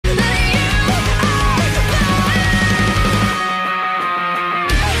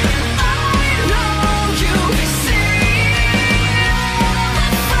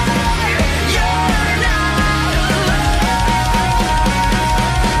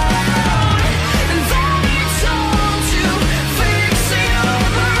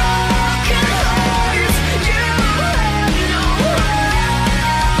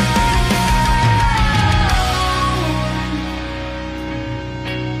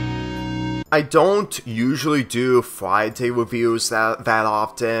I don't usually do Friday reviews that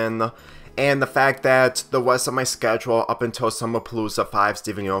often, and the fact that the rest of my schedule up until Summerpalooza 5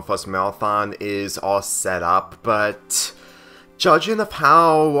 Steven Universe Marathon is all set up, but judging of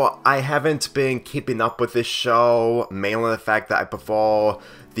how I haven't been keeping up with this show, mainly the fact that I prefer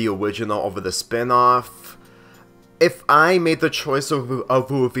the original over the spin-off, if I made the choice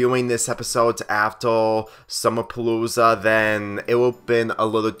of reviewing this episode after Summerpalooza, then it would have been a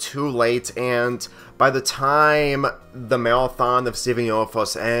little too late, and by the time the marathon of Steven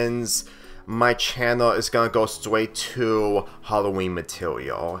Universe ends, my channel is gonna go straight to Halloween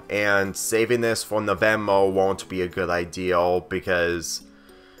material, and saving this for November won't be a good idea because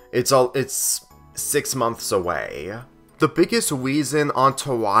it's 6 months away. The biggest reason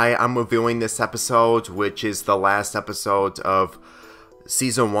onto why I'm reviewing this episode, which is the last episode of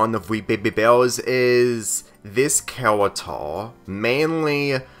Season 1 of We Baby Bears, is this character,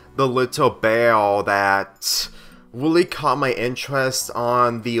 mainly the little bear that really caught my interest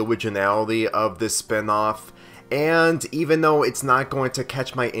on the originality of this spin-off, and even though it's not going to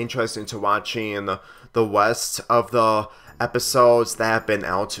catch my interest into watching the rest of the episodes that have been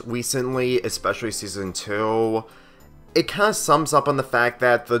out recently, especially Season 2, it kind of sums up on the fact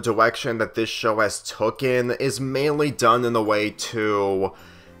that the direction that this show has taken is mainly done in a way to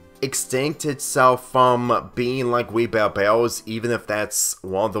extinct itself from being like We Bare Bears, even if that's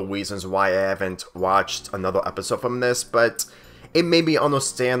one of the reasons why I haven't watched another episode from this, but it made me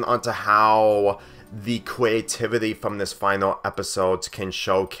understand onto how the creativity from this final episode can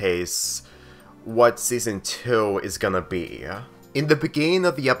showcase what Season 2 is gonna be. In the beginning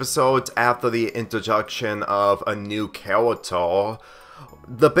of the episode, after the introduction of a new character,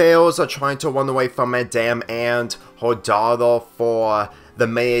 the bears are trying to run away from Madame and her daughter for the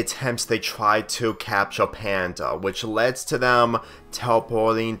many attempts they tried to capture Panda, which leads to them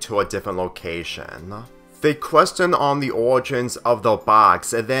teleporting to a different location. They question on the origins of the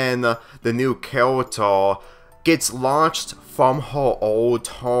box, and then the new character gets launched from her old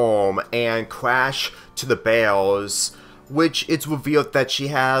home and crash to the bears, which it's revealed that she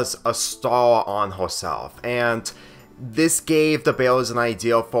has a star on herself, and this gave the bears an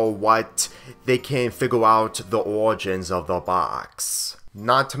idea for what they can figure out the origins of the box.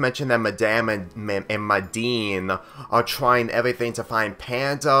 Not to mention that Madame and Madine are trying everything to find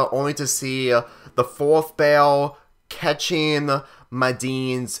Panda, only to see the fourth bear catching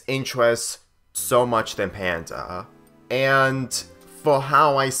Madine's interest so much than Panda. And for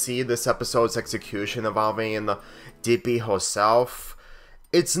how I see this episode's execution involving Dippy herself,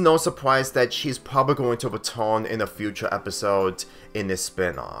 it's no surprise that she's probably going to return in a future episode in this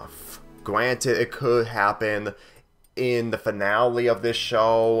spin-off. Granted, it could happen in the finale of this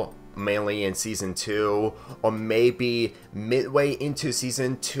show, mainly in Season 2, or maybe midway into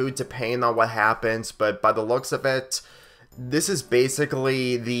Season 2, depending on what happens, but by the looks of it, this is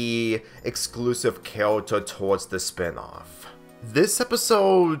basically the exclusive character towards the spin-off. This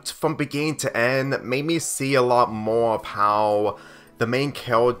episode, from beginning to end, made me see a lot more of how the main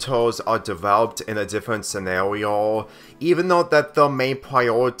characters are developed in a different scenario, even though that the main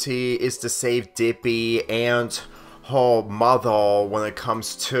priority is to save Dippy and her mother when it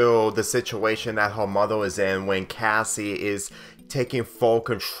comes to the situation that her mother is in when Cassie is taking full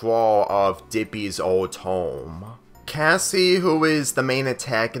control of Dippy's old home. Cassie, who is the main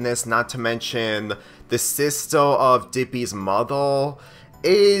antagonist, not to mention the sister of Dippy's mother,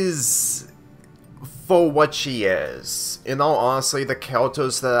 is for what she is. In all honesty, the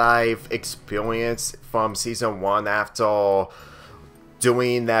characters that I've experienced from Season 1 after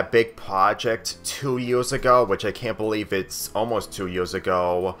doing that big project 2 years ago, which I can't believe it's almost 2 years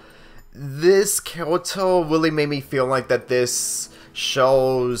ago, this character really made me feel like that this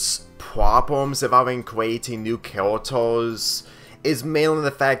show's problems involving creating new characters is mainly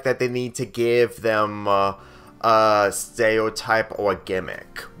the fact that they need to give them a stereotype or a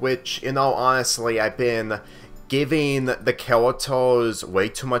gimmick, which, in all honesty, I've been giving the characters way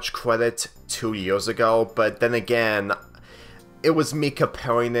too much credit 2 years ago, but then again, it was me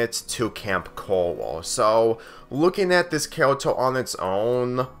comparing it to Camp Coral. So, looking at this character on its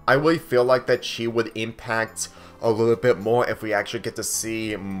own, I really feel like that she would impact a little bit more if we actually get to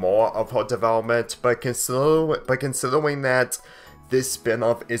see more of her development, but considering that this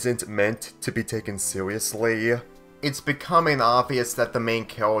spin-off isn't meant to be taken seriously, it's becoming obvious that the main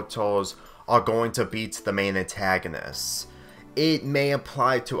characters are going to beat the main antagonists. It may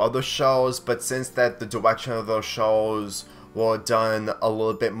apply to other shows, but since that the direction of those shows were done a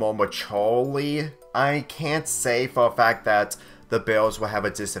little bit more maturely, I can't say for a fact that the Bears will have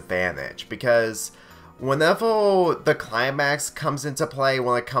a disadvantage, because Whenever the climax comes into play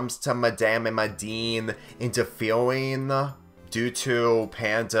when it comes to Madame and Madine interfering due to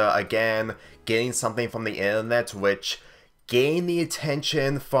Panda, again, getting something from the internet which gained the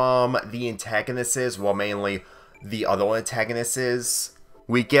attention from the antagonists, well, mainly the other antagonists,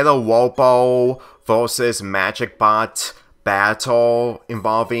 we get a Robo versus Magic Bot battle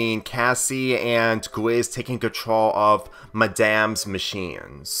involving Cassie and Grizz taking control of Madame's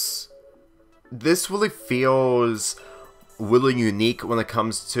machines. This really feels really unique when it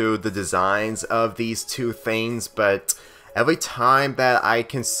comes to the designs of these two things, but every time that I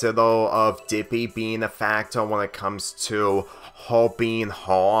consider of Dippy being a factor when it comes to her being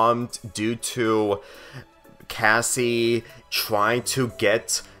harmed due to Cassie trying to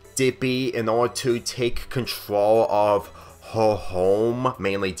get Dippy in order to take control of her home,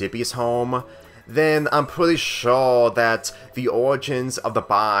 mainly Dippy's home, then I'm pretty sure that the origins of the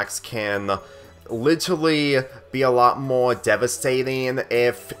box can literally be a lot more devastating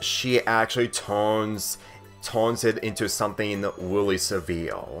if she actually turns it into something really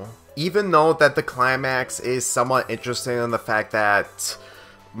severe. Even though that the climax is somewhat interesting in the fact that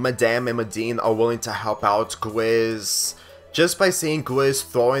Madame and Madine are willing to help out Grizz, just by seeing Grizz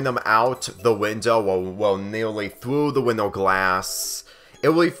throwing them out the window, well, nearly through the window glass, it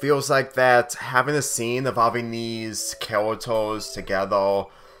really feels like that having a scene involving these characters together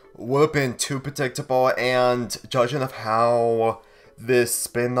would have been too predictable, and judging of how this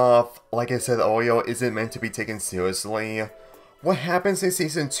spin-off, like I said earlier, isn't meant to be taken seriously. What happens in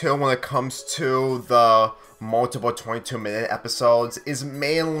Season 2 when it comes to the multiple 22-minute episodes is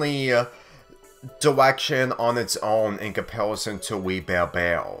mainly direction on its own in comparison to We Bare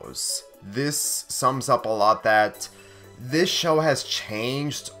Bears. This sums up a lot that this show has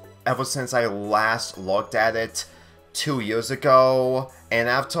changed ever since I last looked at it 2 years ago, and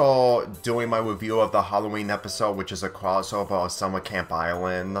after doing my review of the Halloween episode, which is a crossover of Summer Camp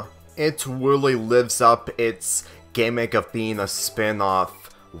Island, it really lives up its gimmick of being a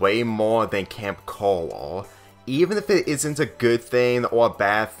spin-off way more than Camp Coral. Even if it isn't a good thing or a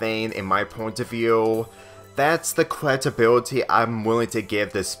bad thing in my point of view, that's the credibility I'm willing to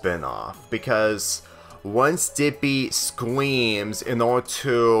give this spin-off, because once Dippy screams in order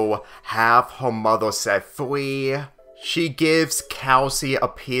to have her mother set free, she gives Kelsey a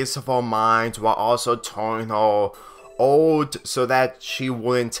piece of her mind while also turning her old so that she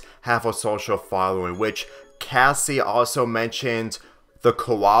wouldn't have a social following, which Cassie also mentioned the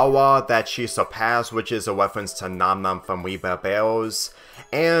koala that she surpassed, which is a reference to Nom Nom from We Bare Bears,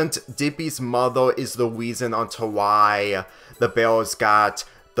 and Dippy's mother is the reason onto why the bears got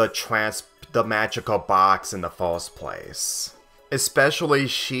the magical box in the first place. Especially,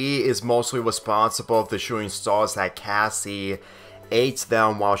 she is mostly responsible for the shooting stars that Cassie ate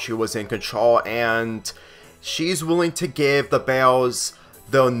them while she was in control, and she's willing to give the bears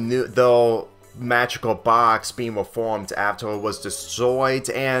the magical box being reformed after it was destroyed,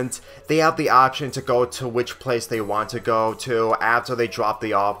 and they have the option to go to which place they want to go to after they drop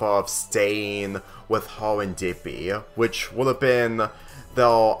the offer of staying with her and Dippy, which would have been the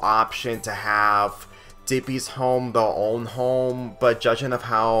option to have Dippy's home their own home, but judging of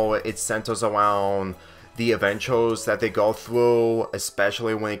how it centers around the adventures that they go through,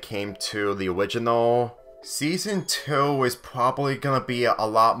 especially when it came to the original, Season 2 is probably gonna be a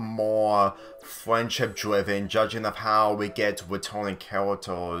lot more friendship driven, judging of how we get returning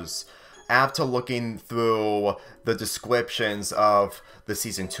characters after looking through the descriptions of the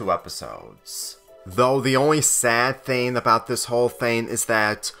Season 2 episodes. Though the only sad thing about this whole thing is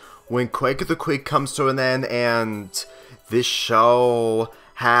that when Quake of the Creek comes to an end and this show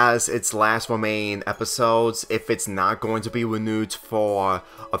has its last remaining episodes, if it's not going to be renewed for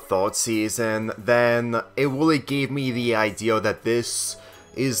a third season, then it really gave me the idea that this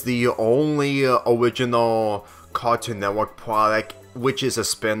is the only original Cartoon Network product which is a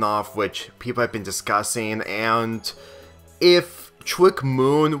spin-off which people have been discussing, and if Trick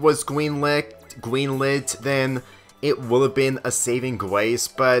Moon was greenlit, then it would have been a saving grace,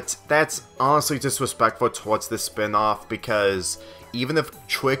 but that's honestly disrespectful towards the spin-off, because even if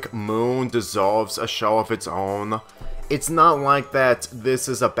Trick Moon deserves a show of its own, it's not like that this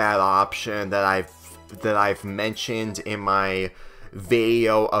is a bad option that I've mentioned in my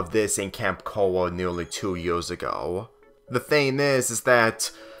video of this in Camp Coral nearly 2 years ago. The thing is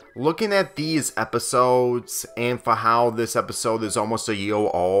that looking at these episodes, and for how this episode is almost a year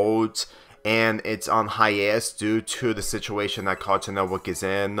old, and it's on hiatus due to the situation that Cartoon Network is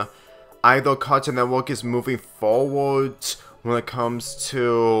in, either Cartoon Network is moving forward when it comes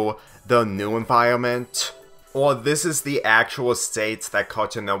to the new environment, or this is the actual state that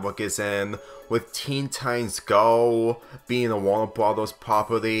Cartoon Network is in with Teen Titans Go being a Warner Brothers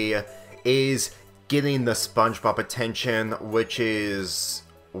property is getting the SpongeBob attention, which is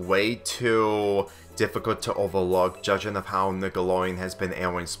way too difficult to overlook, judging of how Nickelodeon has been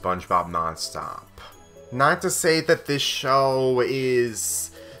airing SpongeBob nonstop. Not to say that this show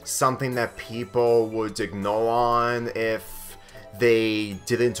is something that people would ignore on if they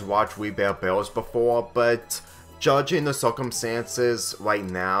didn't watch We Bare Bears before, but judging the circumstances right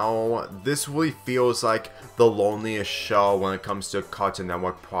now, this really feels like the loneliest show when it comes to Cartoon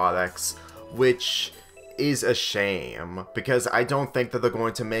Network products, which is a shame, because I don't think that they're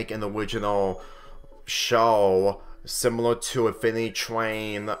going to make an original show similar to Infinity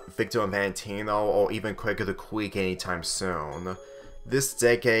Train, Victor and Valentino, or even Quaker the Creek anytime soon. This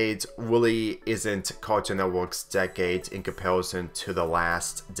decade really isn't Cartoon Network's decade in comparison to the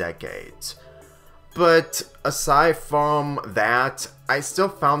last decade. But aside from that, I still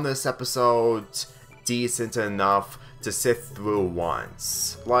found this episode decent enough to sit through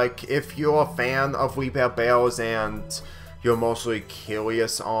once. Like, if you're a fan of We Bare Bears and you're mostly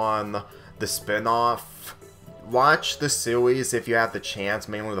curious on the spin-off, watch the series if you have the chance,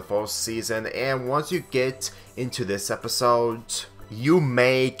 mainly the first season, and once you get into this episode, you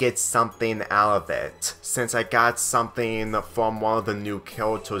may get something out of it, since I got something from one of the new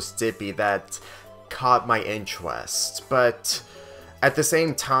characters, Dippy, that caught my interest. But at the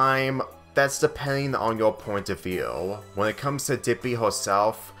same time, that's depending on your point of view. When it comes to Dippy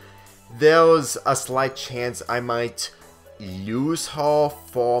herself, there's a slight chance I might use her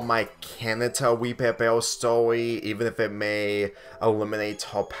for my Canada We Bare Bears story, even if it may eliminate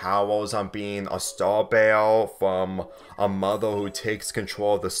her powers on being a star bear from a mother who takes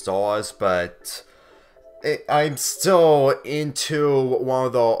control of the stars, but I'm still into one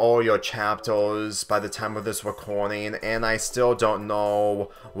of the earlier chapters by the time of this recording, and I still don't know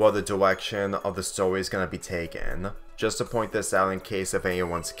where the direction of the story is going to be taken. Just to point this out in case if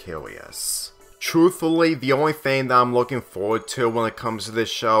anyone's curious. Truthfully, the only thing that I'm looking forward to when it comes to this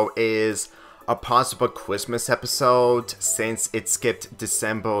show is a possible Christmas episode, since it skipped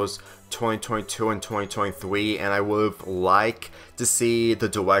December's 2022 and 2023, and I would have liked to see the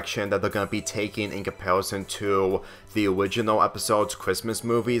direction that they're going to be taking in comparison to the original episode's Christmas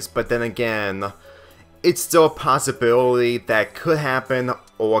movies, but then again, it's still a possibility that could happen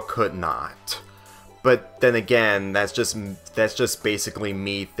or could not. But then again, that's just basically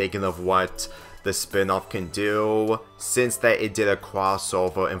me thinking of what the spin-off can do, since that it did a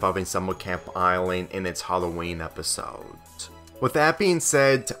crossover involving Summer Camp Island in its Halloween episode. With that being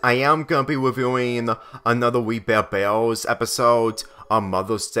said, I am going to be reviewing another We Bare Bears episode on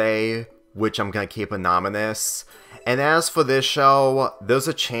Mother's Day, which I'm going to keep anonymous. And as for this show, there's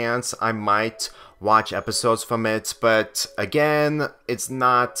a chance I might watch episodes from it, but again, it's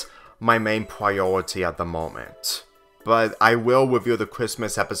not my main priority at the moment. But I will review the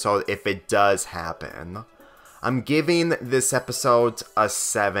Christmas episode if it does happen. I'm giving this episode a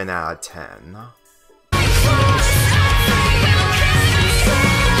 7 out of 10.